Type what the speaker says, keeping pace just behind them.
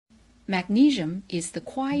Magnesium is the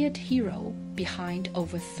quiet hero behind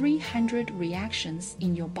over 300 reactions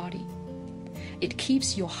in your body. It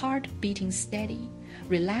keeps your heart beating steady,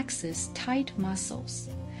 relaxes tight muscles,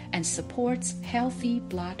 and supports healthy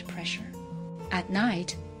blood pressure. At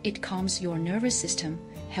night, it calms your nervous system,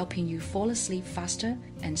 helping you fall asleep faster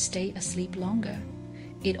and stay asleep longer.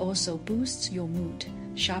 It also boosts your mood,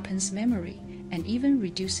 sharpens memory, and even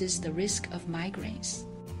reduces the risk of migraines.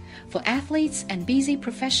 For athletes and busy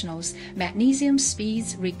professionals, magnesium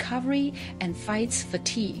speeds recovery and fights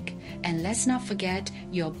fatigue. And let's not forget,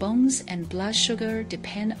 your bones and blood sugar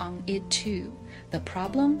depend on it too. The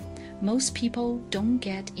problem? Most people don't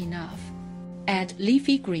get enough. Add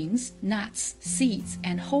leafy greens, nuts, seeds,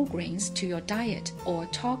 and whole grains to your diet or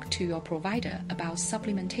talk to your provider about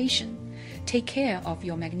supplementation. Take care of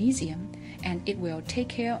your magnesium, and it will take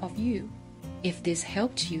care of you. If this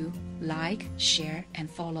helped you, like, share, and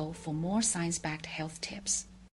follow for more science-backed health tips.